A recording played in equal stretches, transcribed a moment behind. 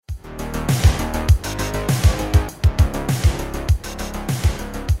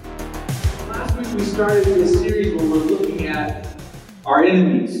we started this series where we're looking at our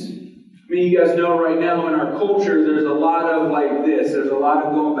enemies. I mean, you guys know right now in our culture, there's a lot of like this. There's a lot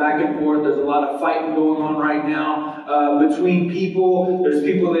of going back and forth. There's a lot of fighting going on right now between people. There's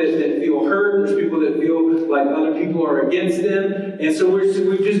people that feel hurt. There's people that feel like other people are against them. And so we're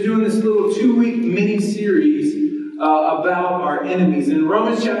just doing this little 2-week mini-series about our enemies. In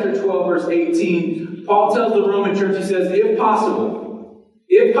Romans chapter 12, verse 18, Paul tells the Roman church, he says, if possible,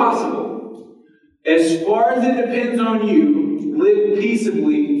 as far as it depends on you, live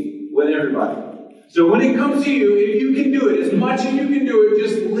peaceably with everybody. So when it comes to you, if you can do it, as much as you can do it,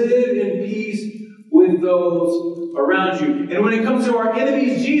 just live in peace with those around you. And when it comes to our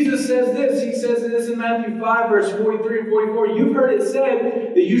enemies, Jesus says this. He says this in Matthew 5, verse 43 and 44. You've heard it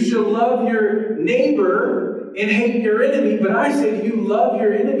said that you shall love your neighbor and hate your enemy. But I say to you, love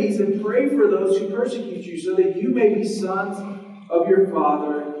your enemies and pray for those who persecute you, so that you may be sons of your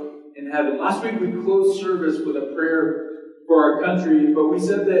Father in heaven. Last week we closed service with a prayer for our country, but we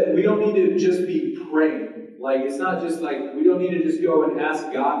said that we don't need to just be praying. Like, it's not just like, we don't need to just go and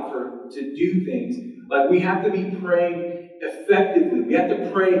ask God to do things. Like, we have to be praying effectively. We have to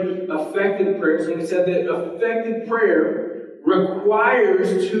pray effective prayers. And we said that effective prayer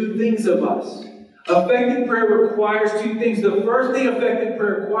requires 2 things of us. Effective prayer requires 2 things. The first thing effective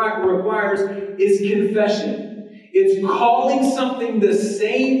prayer requires is confession. It's calling something the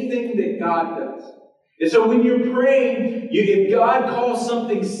same thing that God does. And so when you're praying, if God calls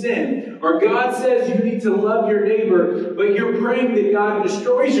something sin, or God says you need to love your neighbor, but you're praying that God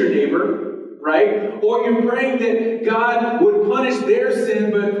destroys your neighbor, right? Or you're praying that God would punish their sin,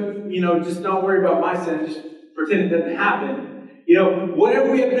 but, just don't worry about my sin, just pretend it doesn't happen.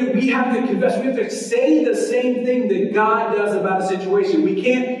 Whatever we have to do, we have to confess. We have to say the same thing that God does about a situation. We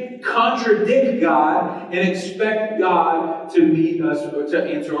can't contradict God and expect God to meet us, or to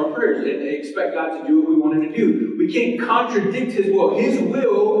answer our prayers, and expect God to do what we want Him to do. We can't contradict His will. His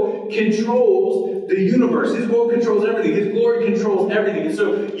will controls the universe. His will controls everything. His glory controls everything. And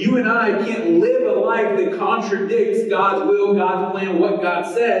so you and I can't live a life that contradicts God's will, God's plan, what God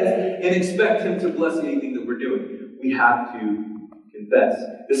says, and expect Him to bless anything that we're doing. We have to confess.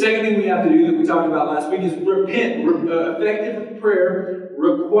 The second thing we have to do that we talked about last week is repent. Effective prayer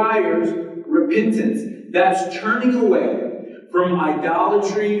requires repentance. That's turning away from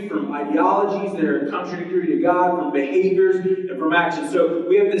idolatry, from ideologies that are contradictory to God, from behaviors, and from actions. So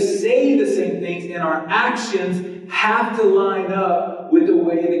we have to say the same things, and our actions have to line up with the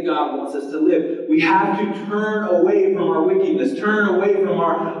way that God wants us to live. We have to turn away from our wickedness, turn away from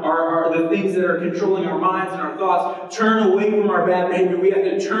the things that are controlling our minds and our thoughts, turn away from our bad behavior. We have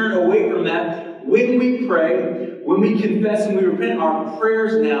to turn away from that. When we pray, when we confess and we repent, our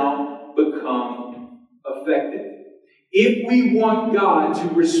prayers now become effective. If we want God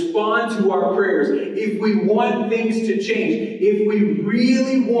to respond to our prayers, if we want things to change, if we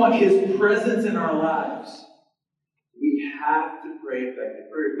really want His presence in our lives, we have to pray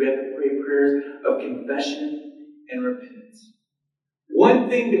effective prayers. We have to pray prayers of confession and repentance. One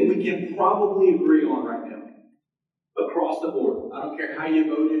thing that we can probably agree on right now, across the board, I don't care how you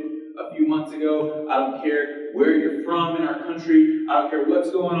voted a few months ago, I don't care where you're from in our country, I don't care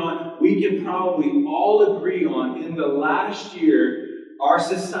what's going on, we can probably all agree on, in the last year, our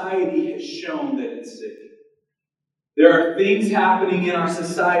society has shown that it's sick. There are things happening in our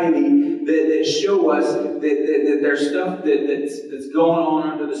society that show us that there's stuff that's going on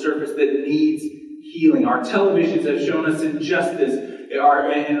under the surface that needs healing. Our televisions have shown us injustice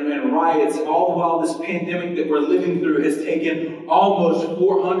and riots, all the while this pandemic that we're living through has taken almost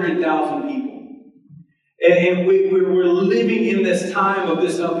 400,000 people. And we're living in this time of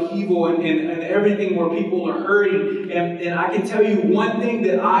this upheaval and everything where people are hurting. And I can tell you one thing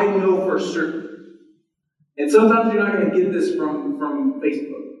that I know for certain. And sometimes you're not going to get this from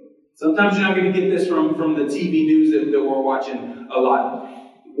Facebook. Sometimes you're not going to get this from the TV news that we're watching a lot.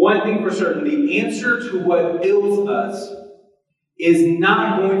 One thing for certain, the answer to what ails us is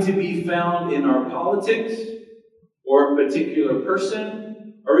not going to be found in our politics or a particular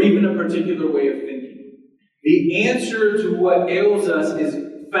person or even a particular way of thinking. The answer to what ails us is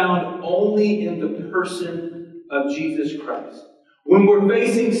found only in the person of Jesus Christ. When we're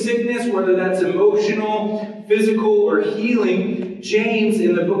facing sickness, whether that's emotional, physical, or healing, James,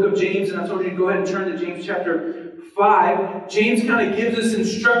 in the book of James, and I told you to go ahead and turn to James chapter 5, James kind of gives us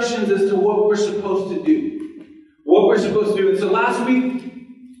instructions as to what we're supposed to do. What we're supposed to do. And so last week,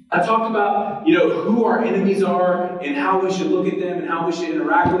 I talked about, who our enemies are and how we should look at them and how we should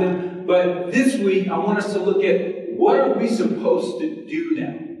interact with them. But this week, I want us to look at what are we supposed to do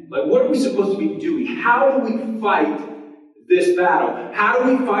now? Like, what are we supposed to be doing? How do we fight this battle? How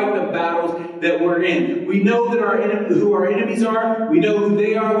do we fight the battles that we're in? We know that who our enemies are. We know who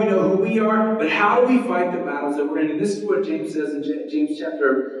they are. We know who we are. But how do we fight the battles that we're in? And this is what James says in James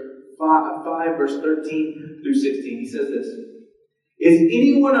chapter 5, verse 13 through 16. He says this. Is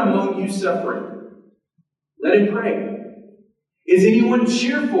anyone among you suffering? Let him pray. Is anyone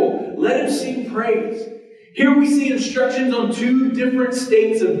cheerful? Let him sing praise. Here we see instructions on two different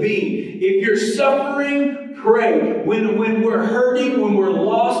states of being. If you're suffering, pray. When we're hurting, when we're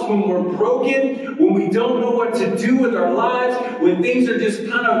lost, when we're broken, when we don't know what to do with our lives, when things are just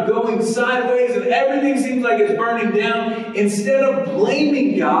kind of going sideways and everything seems like it's burning down, instead of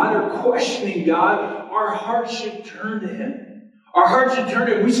blaming God or questioning God, our hearts should turn to Him. Our hearts should turn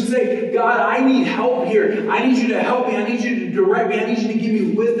to Him. We should say, God, I need help here. I need you to help me. I need you to direct me. I need you to give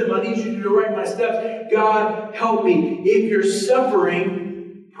me wisdom. I need you to direct my steps. God, help me. If you're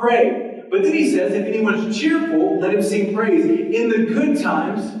suffering, pray. But then he says, if anyone's cheerful, let him sing praise. In the good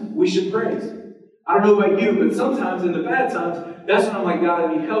times, we should praise. I don't know about you, but sometimes in the bad times, that's when I'm like, God,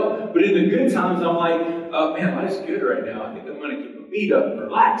 I need help. But in the good times, I'm like, man, life's good right now. I think I'm going to keep my feet up and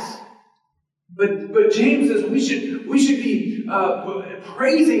relax. But James says we should be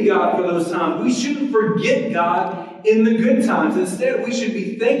praising God for those times. We shouldn't forget God in the good times. Instead, we should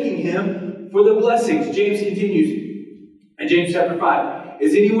be thanking Him for the blessings. James continues in James chapter 5.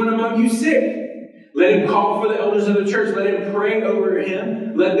 Is anyone among you sick? Let him call for the elders of the church. Let him pray over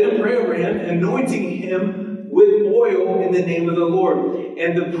him. Let them pray over him, anointing him with oil in the name of the Lord.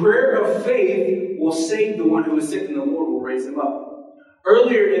 And the prayer of faith will save the one who is sick, and the Lord will raise him up.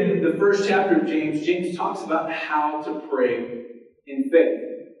 Earlier in the first chapter of James talks about how to pray in faith.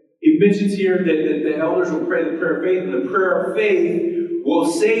 He mentions here that the elders will pray the prayer of faith, and the prayer of faith will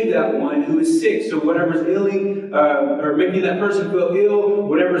save that one who is sick. So whatever's ailing or making that person feel ill,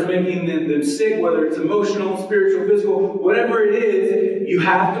 whatever's making them sick, whether it's emotional, spiritual, physical, whatever it is, you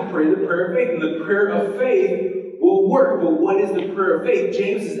have to pray the prayer of faith. And the prayer of faith will work. But what is the prayer of faith?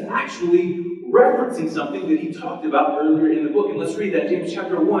 James is actually referencing something that he talked about earlier in the book. And let's read that. James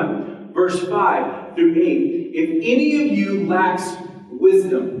chapter 1, verse 5 through 8. If any of you lacks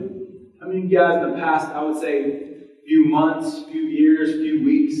wisdom, how many of you guys in the past, I would say, few months, few years, few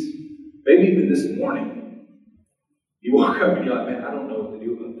weeks, maybe even this morning, you walk up and you're like, man, I don't know what to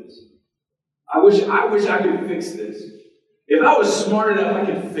do about this. I wish I could fix this. If I was smart enough, I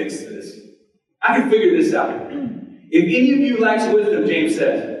could fix this. I could figure this out. If any of you lacks wisdom, James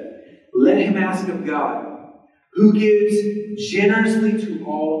says, let him ask of God, who gives generously to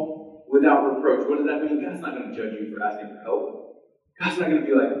all without reproach. What does that mean? God's not going to judge you for asking for help. God's not going to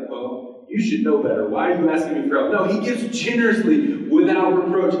be like, well, you should know better. Why are you asking me for help? No, He gives generously without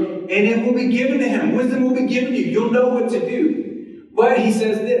reproach. And it will be given to him. Wisdom will be given to you. You'll know what to do. But he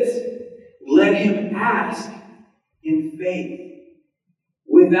says this, let him ask in faith,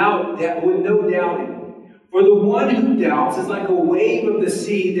 with no doubting. For the one who doubts is like a wave of the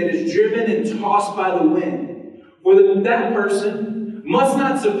sea that is driven and tossed by the wind. For that person must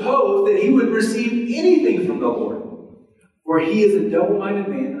not suppose that he would receive anything from the Lord. For he is a double-minded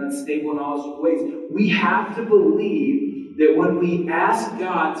man and unstable in all his ways. We have to believe that when we ask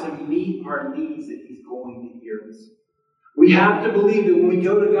God to meet our needs, that He's going to hear us. We have to believe that when we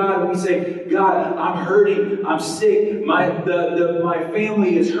go to God and we say, God, I'm hurting, I'm sick, my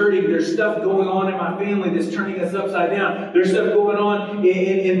family is hurting, there's stuff going on in my family that's turning us upside down. There's stuff going on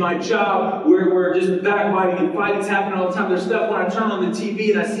in my job where we're just backbiting and fighting's happening all the time. There's stuff when I turn on the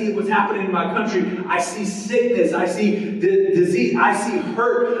TV and I see what's happening in my country. I see sickness, I see disease, I see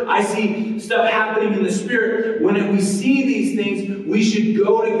hurt, I see stuff happening in the spirit. When we see these things, we should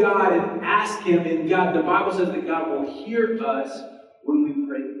go to God and ask Him. And God, the Bible says that God will hear us when we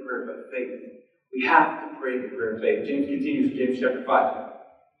pray the prayer of faith. We have to pray the prayer of faith. James continues, James chapter 5.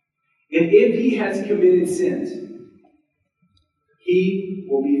 And if he has committed sins, he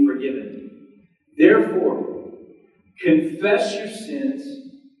will be forgiven. Therefore, confess your sins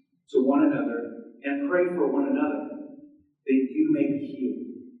to one another and pray for one another that you may be healed.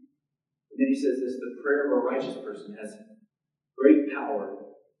 And then he says this, the prayer of a righteous person has great power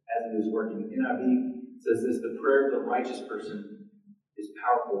as it is working. NIV says this, the prayer of the righteous person is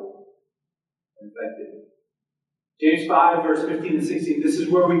powerful and effective. James 5, verse 15 and 16, this is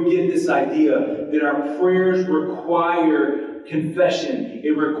where we get this idea that our prayers require confession.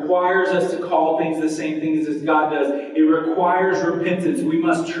 It requires us to call things the same things as God does. It requires repentance. We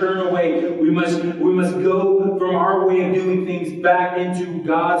must turn away. We must go from our way of doing things back into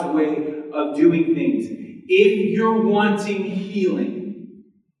God's way of doing things. If you're wanting healing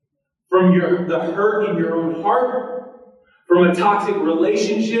from the hurt in your own heart, From a toxic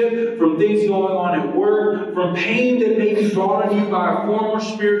relationship, from things going on at work, from pain that may be brought on you by a former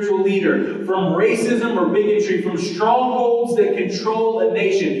spiritual leader, from racism or bigotry, from strongholds that control a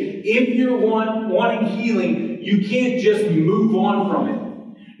nation. If you're wanting healing, you can't just move on from it.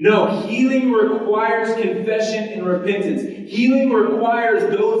 No, healing requires confession and repentance. Healing requires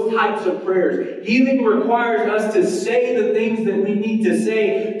those types of prayers. Healing requires us to say the things that we need to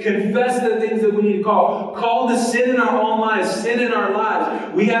say, confess the things that we need to call the sin in our own lives, sin in our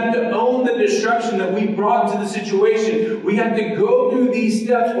lives. We have to own the destruction that we brought to the situation. We have to go through these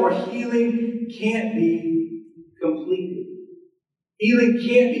steps, or healing can't be completed. Healing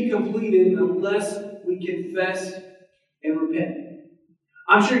can't be completed unless we confess and repent.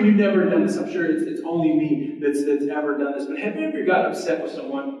 I'm sure you've never done this. I'm sure it's only me that's ever done this. But have you ever got upset with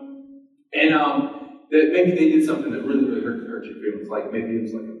someone and that maybe they did something that really, really hurt your feelings? Like maybe it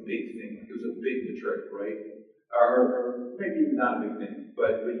was like a big thing. Like it was a big betrayal, right? Or maybe even not a big thing.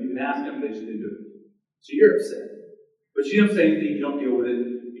 But you can ask them, they just didn't do it. So you're upset. But you don't say anything. You don't deal with it.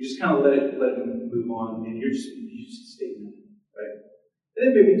 You just kind of let it move on, and you just stay in it, right? And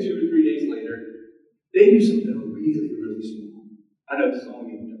then maybe 2 or 3 days later, they do something really, really small. I know this is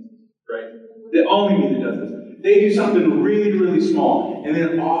only me that does this, right? The only me that does this. They do something really, really small, and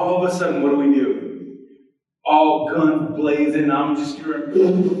then all of a sudden, what do? All guns blazing, I'm just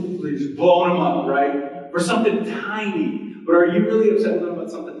blowing them up, right? For something tiny. But are you really upset with them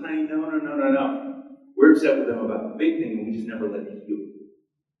about something tiny? No. We're upset with them about the big thing, and we just never let it heal,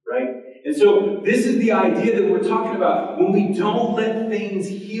 right? And so this is the idea that we're talking about. When we don't let things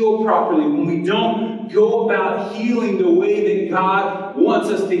heal properly, when we don't go about healing the way that God wants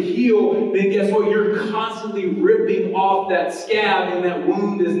us to heal, then guess what? You're constantly ripping off that scab, and that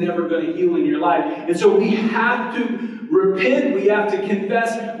wound is never going to heal in your life. And so we have to repent, we have to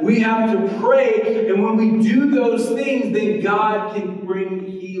confess, we have to pray, and when we do those things, then God can bring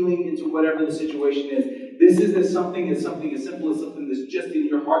healing into whatever the situation is. This is something as simple as something that's just in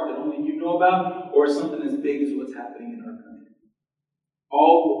your heart that only you know about, or something as big as what's happening in our country.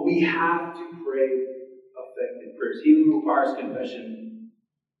 We have to pray effective prayers. Healing requires confession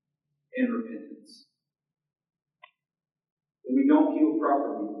and repentance. When we don't heal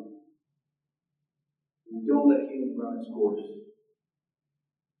properly, we don't let healing run its course,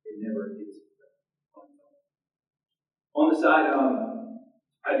 it never gets better. On the side,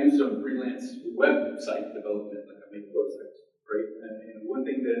 I do some freelance website development, like I make websites, right? And one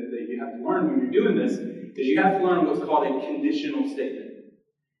thing that you have to learn when you're doing this is you have to learn what's called a conditional statement.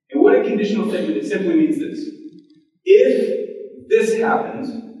 And what a conditional statement is simply means this. If this happens,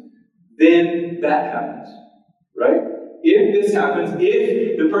 then that happens, right? If this happens,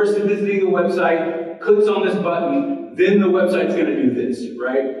 if the person visiting the website clicks on this button, then the website's going to do this,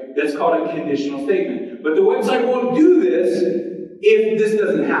 right? That's called a conditional statement. But the website won't do this if this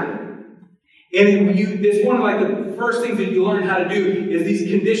doesn't happen. And it's one of like the first things that you learn how to do is these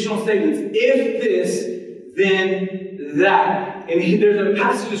conditional statements. If this, then that. And there's a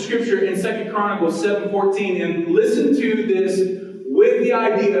passage of scripture in 2 Chronicles 7:14, and listen to this with the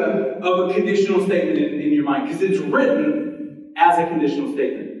idea of a conditional statement in your mind, because it's written as a conditional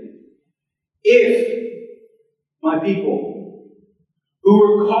statement. If my people who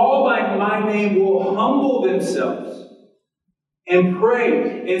are called by my name will humble themselves and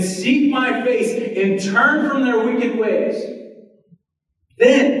pray and seek my face and turn from their wicked ways,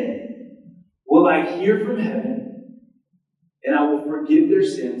 then will I hear from heaven, and I will forgive their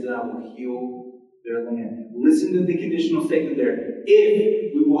sins, and I will heal their land. Listen to the conditional statement there.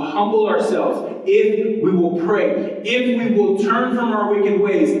 If we will humble ourselves, if we will pray, if we will turn from our wicked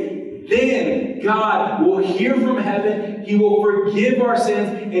ways, then God will hear from heaven, He will forgive our sins,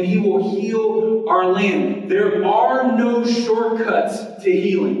 and He will heal our land. There are no shortcuts to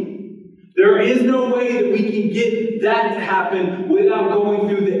healing. There is no way that we can get that to happen without going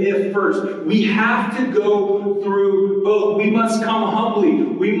through the if first. We have to go through both. We must come humbly.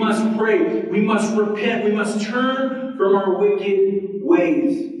 We must pray. We must repent. We must turn from our wicked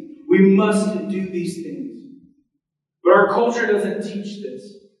ways. We must do these things. But our culture doesn't teach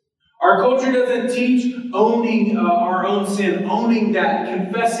this. Our culture doesn't teach owning our own sin, owning that,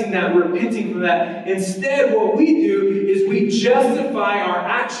 confessing that, repenting from that. Instead, what we do is we justify our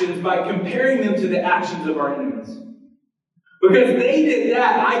actions by comparing them to the actions of our enemies. Because they did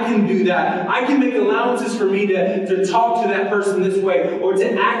that, I can do that. I can make allowances for me to talk to that person this way, or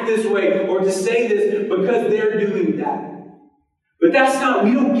to act this way, or to say this because they're doing that. But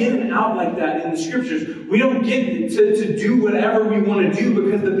we don't get them out like that in the scriptures. We don't get to do whatever we want to do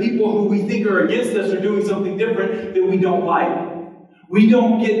because the people who we think are against us are doing something different that we don't like. We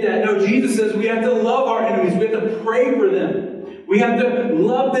don't get that. No, Jesus says we have to love our enemies. We have to pray for them. We have to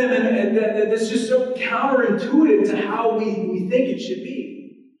love them, and that's just so counterintuitive to how we think it should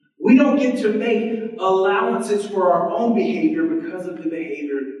be. We don't get to make allowances for our own behavior because of the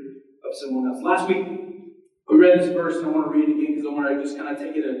behavior of someone else. Last week, we read this verse, and I want to read it again because I want to just kind of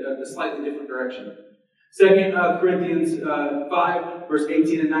take it a slightly different direction. 2 Corinthians 5, verse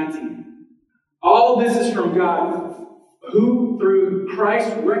 18 and 19. All of this is from God, who through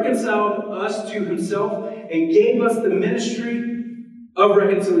Christ reconciled us to himself and gave us the ministry of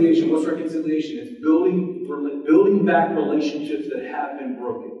reconciliation. What's reconciliation? It's building back relationships that have been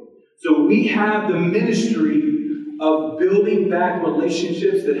broken. So we have the ministry of building back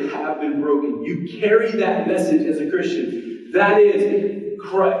relationships that have been broken. You carry that message as a Christian. That is,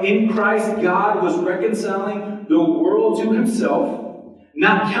 in Christ, God was reconciling the world to himself,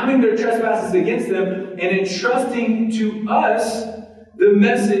 not counting their trespasses against them, and entrusting to us the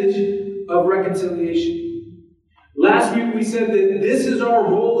message of reconciliation. Last week we said that this is our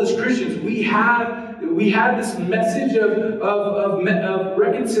role as Christians. We have this message of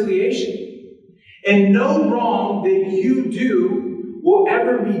reconciliation. And no wrong that you do will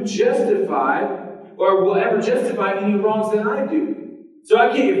ever be justified, or will ever justify any wrongs that I do. So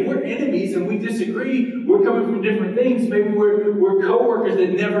if we're enemies and we disagree, we're coming from different things. Maybe we're co-workers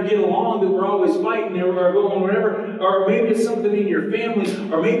that never get along, that we're always fighting or going whatever. Or maybe it's something in your family,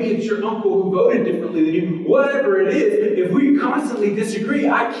 or maybe it's your uncle who voted differently than you. Whatever it is, if we constantly disagree,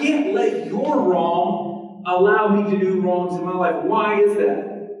 I can't let your wrong allow me to do wrongs in my life. Why is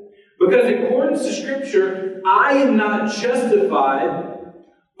that? Because according to Scripture, I am not justified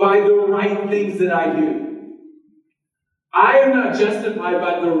by the right things that I do. I am not justified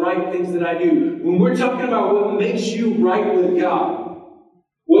by the right things that I do. When we're talking about what makes you right with God,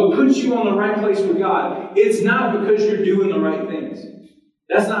 what puts you on the right place with God, it's not because you're doing the right things.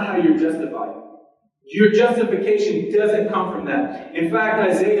 That's not how you're justified. Your justification doesn't come from that. In fact,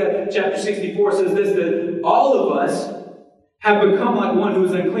 Isaiah chapter 64 says this, that all of us have become like one who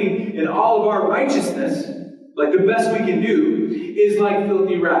is unclean, and all of our righteousness, like the best we can do, is like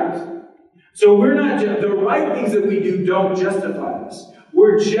filthy rags. So we're not the right things that we do don't justify us.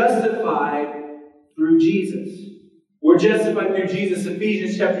 We're justified through Jesus. We're justified through Jesus.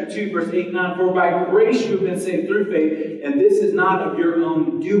 Ephesians chapter 2, verse 8 and 9. For by grace you have been saved through faith, and this is not of your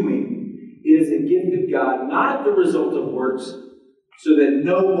own doing. It is a gift of God, not the result of works, so that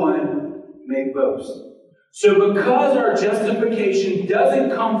no one may boast. So because our justification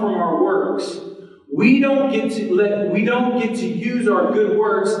doesn't come from our works, we don't get to use our good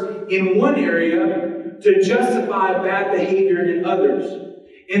works in one area to justify bad behavior in others.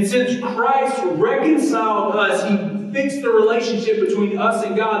 And since Christ reconciled us, He fixed the relationship between us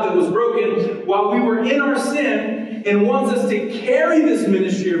and God that was broken while we were in our sin, and wants us to carry this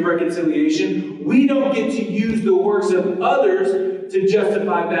ministry of reconciliation. We don't get to use the works of others to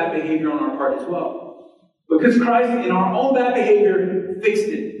justify bad behavior on our part as well. Because Christ, in our own bad behavior, fixed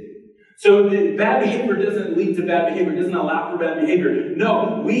it. So that bad behavior doesn't lead to bad behavior, doesn't allow for bad behavior.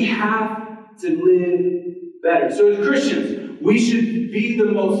 No, we have to live better. So as Christians, we should be the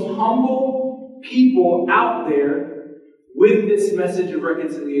most humble people out there with this message of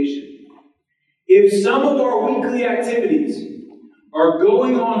reconciliation. If some of our weekly activities are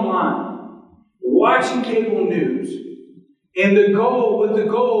going online, watching cable news, and with the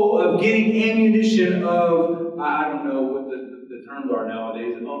goal of getting ammunition of, I don't know what the terms are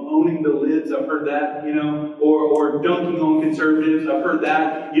nowadays, owning the lids, I've heard that, or dunking on conservatives, I've heard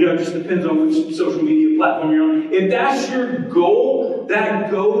that, it just depends on which social media platform you're on. If that's your goal, that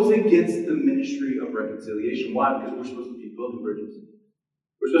goes against the ministry of reconciliation. Why? Because we're supposed to be building bridges.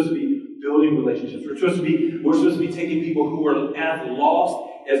 We're supposed to be building relationships. We're supposed to be taking people who are as lost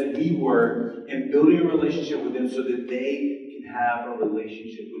as we were and building a relationship with them so that they can have a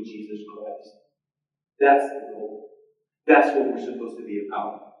relationship with Jesus Christ. That's the goal. That's what we're supposed to be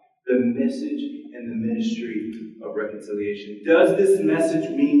about. The message and the ministry of reconciliation. Does this message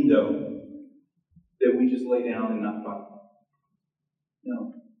mean, though, that we just lay down and not fight?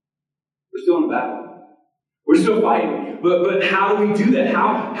 No. We're still in a battle. We're still fighting. But how do we do that?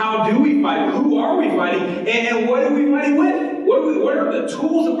 How do we fight? Who are we fighting? And what are we fighting with? What are the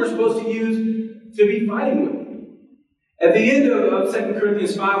tools that we're supposed to use to be fighting with? At the end of 2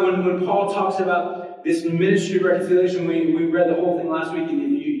 Corinthians 5, when Paul talks about this ministry of reconciliation, we read the whole thing last week,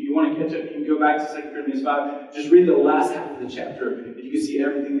 and if you want to catch up, you can go back to 2 Corinthians 5. Just read the last half of the chapter, and you can see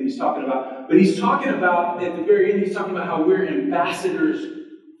everything that he's talking about. But he's talking about, at the very end, he's talking about how we're ambassadors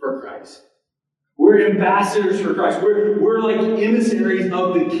for Christ. We're ambassadors for Christ. We're like emissaries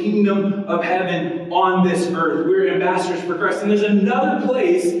of the kingdom of heaven on this earth. We're ambassadors for Christ. And there's another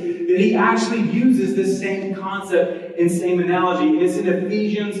place that he actually uses this same concept and same analogy. And it's in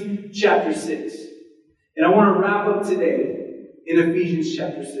Ephesians chapter 6. And I want to wrap up today in Ephesians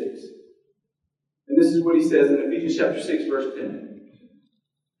chapter 6. And this is what he says in Ephesians chapter 6, verse 10.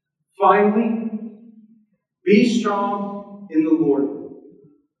 Finally, be strong in the Lord,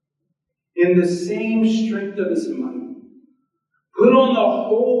 in the same strength of his might. Put on the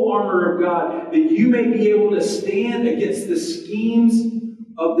whole armor of God, that you may be able to stand against the schemes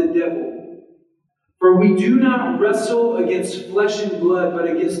of the devil. For we do not wrestle against flesh and blood, but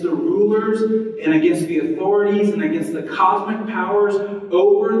against the rulers and against the authorities and against the cosmic powers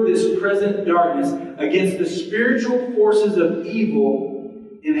over this present darkness, against the spiritual forces of evil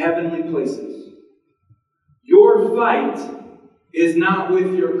in heavenly places. Your fight is not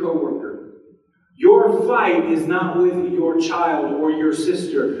with your coworker. Your fight is not with your child or your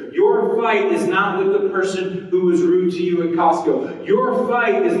sister. Your fight is not with the person who was rude to you at Costco. Your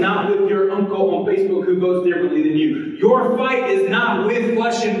fight is not with your uncle on Facebook who votes differently than you. Your fight is not with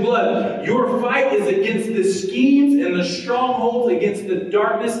flesh and blood. Your fight is against the schemes and the strongholds, against the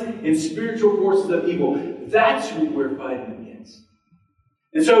darkness and spiritual forces of evil. That's who we're fighting against.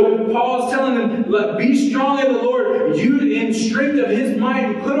 And so Paul is telling them, be strong in the Lord, you in strength of his might,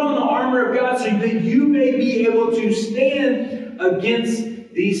 and put on the armor of God so that you may be able to stand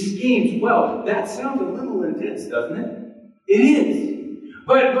against these schemes. Well, that sounds a little intense, doesn't it? It is.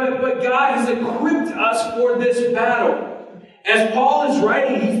 But God has equipped us for this battle. As Paul is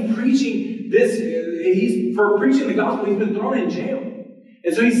writing, he's preaching this, for preaching the gospel, he's been thrown in jail.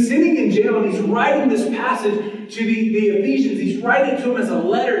 And so he's sitting in jail and he's writing this passage to the Ephesians. He's writing to them as a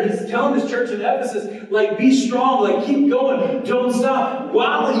letter. He's telling this church in Ephesus, be strong, keep going, don't stop.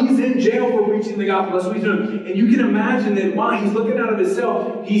 While he's in jail for preaching the gospel, that's what he's doing. And you can imagine that while he's looking out of his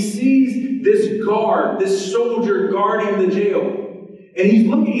cell, he sees this guard, this soldier guarding the jail. And he's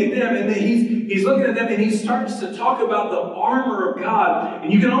looking at them, and then he's looking at them, and he starts to talk about the armor of God.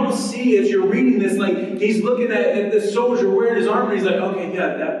 And you can almost see as you're reading this, he's looking at this soldier wearing his armor, and he's like, okay,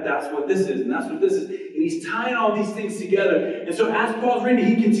 yeah, that's what this is, and that's what this is. And he's tying all these things together. And so as Paul's reading,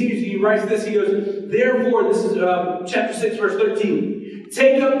 he continues, he writes this, he goes, therefore, this is chapter 6, verse 13,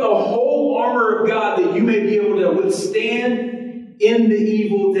 take up the whole armor of God that you may be able to withstand in the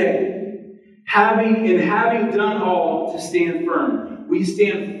evil day, having done all, to stand firm. We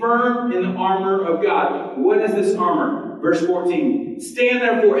stand firm in the armor of God. What is this armor? Verse 14. Stand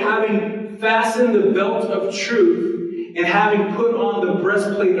therefore, having fastened the belt of truth, and having put on the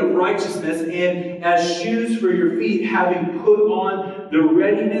breastplate of righteousness, and as shoes for your feet, having put on the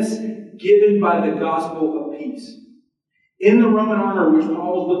readiness given by the gospel of peace. In the Roman armor, which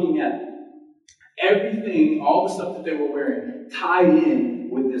Paul was looking at, everything, all the stuff that they were wearing, tied in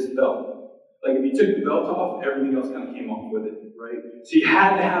with this belt. If you took the belt off, everything else kind of came off with it, right? So you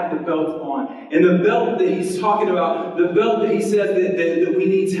had to have the belt on. And the belt that he's talking about, the belt that he says that we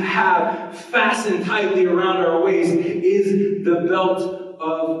need to have fastened tightly around our waist, is the belt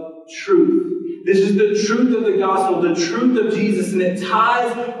of truth. This is the truth of the gospel, the truth of Jesus, and it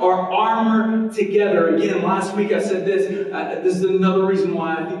ties our armor together. Again, last week I said this. This is another reason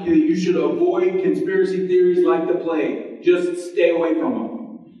why I think that you should avoid conspiracy theories like the plague. Just stay away from them.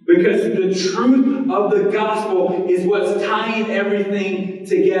 Because the truth of the gospel is what's tying everything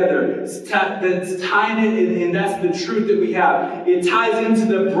together. That's tying it, and that's the truth that we have. It ties into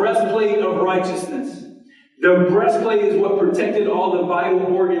the breastplate of righteousness. The breastplate is what protected all the vital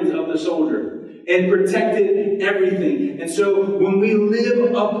organs of the soldier and protected everything. And so when we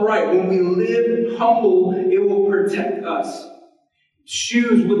live upright, when we live humble, it will protect us.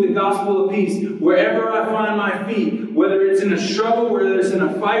 Shoes with the gospel of peace. Wherever I find my feet, whether it's in a struggle, whether it's in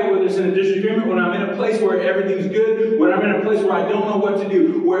a fight, whether it's in a disagreement, when I'm in a place where everything's good, when I'm in a place where I don't know what to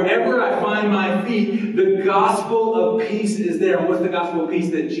do, wherever I find my feet, the gospel of peace is there. And what's the gospel of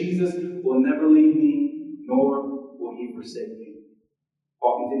peace? That Jesus will never leave me, nor will he forsake me.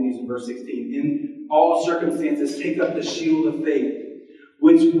 Paul continues in verse 16. In all circumstances, take up the shield of faith,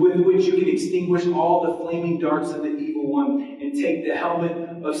 with which you can extinguish all the flaming darts of the evil one, and take the helmet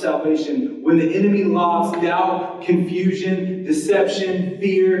of salvation. When the enemy lobs doubt, confusion, deception,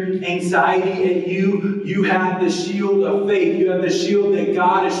 fear, anxiety at you, you have the shield of faith. You have the shield that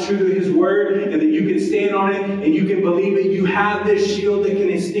God is true to his word, and that you can stand on it, and you can believe it. You have this shield that can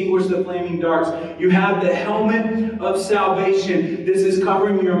extinguish the flaming darts. You have the helmet of salvation. This is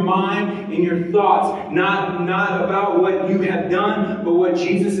covering your mind and your thoughts, not about what you have done, but what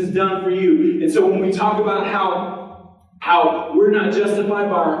Jesus has done for you. And so when we talk about how How we're not justified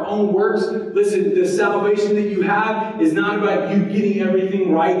by our own works. Listen, the salvation that you have is not about you getting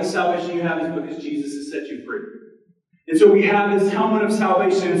everything right. The salvation you have is because Jesus has set you free. And so we have this helmet of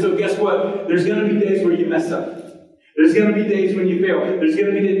salvation. And so guess what? There's going to be days where you mess up. There's going to be days when you fail. There's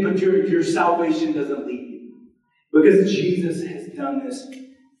going to be days, but your salvation doesn't leave you. Because Jesus has done this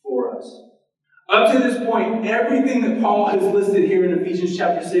for us. Up to this point, everything that Paul has listed here in Ephesians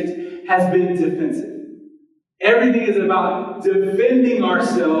chapter 6 has been defensive. Everything is about defending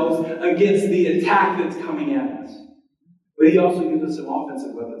ourselves against the attack that's coming at us. But he also gives us some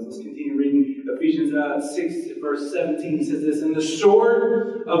offensive weapons. Let's continue reading Ephesians 6, verse 17. He says this, "And the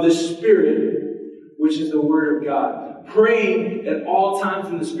sword of the Spirit, which is the word of God, praying at all times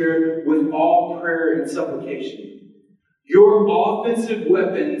in the Spirit with all prayer and supplication." Your offensive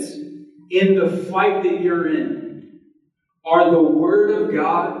weapons in the fight that you're in are the Word of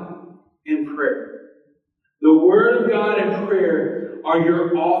God and prayer. The Word of God and prayer are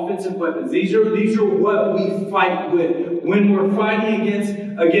your offensive weapons. These are what we fight with. When we're fighting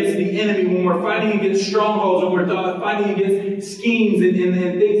against the enemy, when we're fighting against strongholds, when we're fighting against schemes and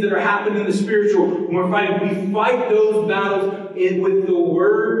things that are happening in the spiritual, when we're fighting, we fight those battles with the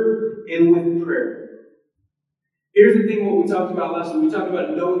Word and with prayer. Here's the thing, what we talked about last week. We talked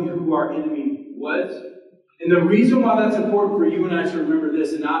about knowing who our enemy was. And the reason why that's important for you and I to remember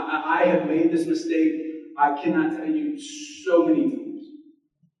this, and I have made this mistake, I cannot tell you so many times,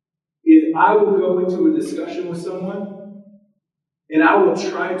 is I will go into a discussion with someone and I will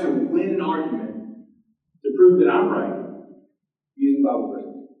try to win an argument to prove that I'm right using Bible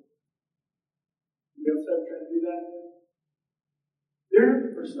verses. You ever start trying to do that? They're not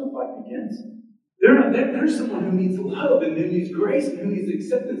the person I'm fighting against. There's someone who needs love and who needs grace and who needs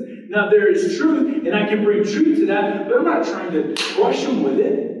acceptance. Now there is truth, and I can bring truth to that, but I'm not trying to crush them with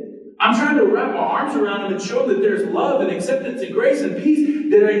it. I'm trying to wrap my arms around them and show that there's love and acceptance and grace and peace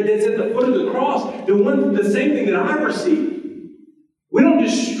that's at the foot of the cross. The same thing that I received. We don't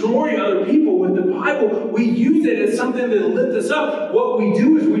destroy other people with the Bible. We use it as something that lifts us up. What we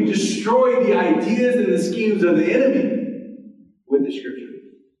do is we destroy the ideas and the schemes of the enemy with the Scripture.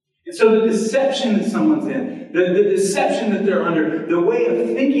 And so the deception that someone's in, the deception that they're under, the way of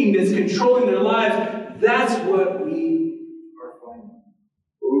thinking that's controlling their lives, that's what we are fighting.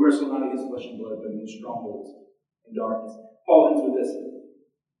 But we wrestle not against flesh and blood, but against strongholds and darkness. Paul ends with this.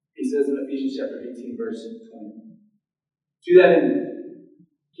 He says in Ephesians chapter 18, verse 20. To that end,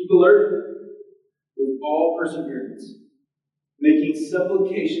 keep alert with all perseverance, making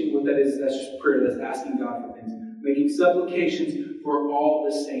supplication, that's just prayer, that's asking God for things. Making supplications for all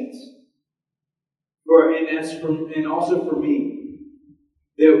the saints. And also for me,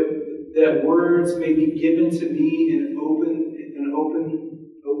 that words may be given to me in opening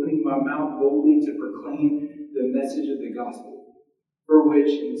my mouth boldly to proclaim the message of the gospel, for which,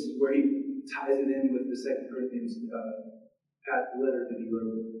 and this is where he ties it in with the 2 Corinthians letter that he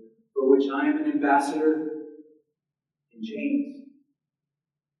wrote, for which I am an ambassador in chains,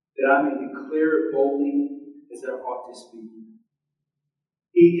 that I may declare it boldly as I ought to speak.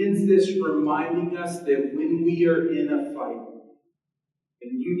 He ends this reminding us that when we are in a fight,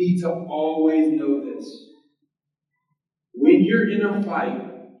 and you need to always know this, when you're in a fight,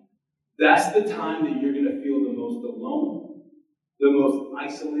 that's the time that you're going to feel the most alone, the most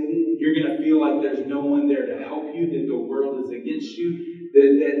isolated. You're going to feel like there's no one there to help you, that the world is against you,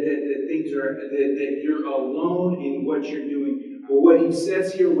 that you're alone in what you're doing. But what he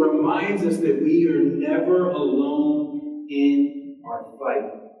says here reminds us that we are never alone in our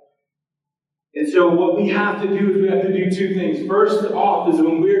fight. And so what we have to do is we have to do two things. First off is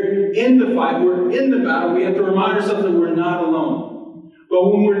when we're in the fight, we're in the battle, we have to remind ourselves that we're not alone.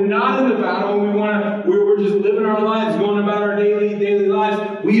 But when we're not in the battle, we're just living our lives, going about our daily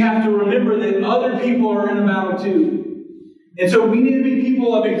lives, we have to remember that other people are in a battle too. And so we need to be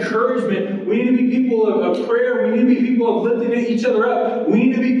people of encouragement. We need to be people of prayer. We need to be people of lifting each other up. We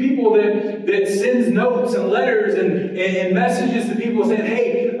need to be people that sends notes and letters and messages to people saying,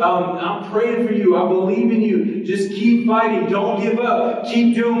 hey, I'm praying for you. I believe in you. Just keep fighting. Don't give up.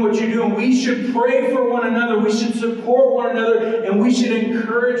 Keep doing what you're doing. We should pray for one another. We should support one another. And we should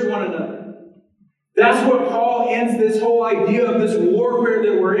encourage one another. That's what Paul ends this whole idea of this warfare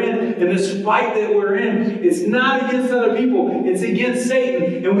that we're in and this fight that we're in. It's not against other people. It's against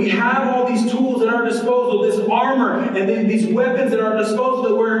Satan. And we have all these tools at our disposal, this armor and then these weapons at our disposal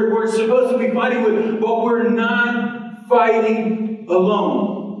that we're supposed to be fighting with. But we're not fighting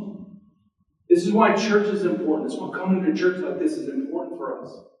alone. This is why church is important. This is why coming to church like this is important for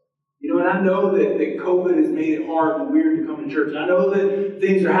us. You know, and I know that COVID has made it hard and weird to come to church. And I know that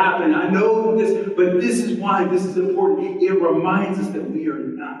things are happening. I know this, but this is why this is important. It reminds us that we are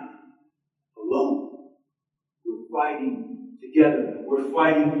not alone. We're fighting together. We're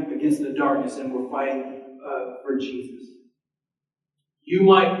fighting against the darkness, and we're fighting for Jesus. You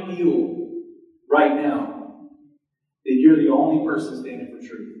might feel right now that you're the only person standing for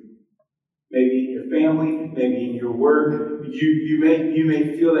truth. Maybe in your family, maybe in your work. You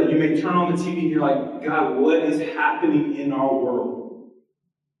may feel that. You may turn on the TV and you're like, God, what is happening in our world?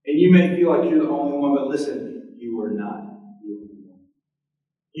 And you may feel like you're the only one, but listen, you are not the only one.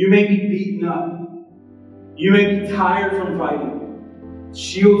 You may be beaten up. You may be tired from fighting.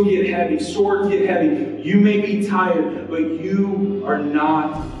 Shields get heavy, swords get heavy. You may be tired, but you are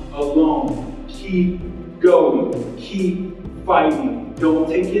not alone. Keep going. Keep fighting. Don't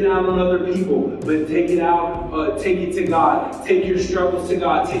take it out on other people, but take it to God. Take your struggles to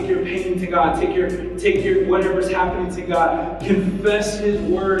God. Take your pain to God. Take your whatever's happening to God. Confess His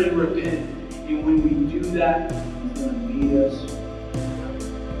word and repent. And when we do that, He's going to meet us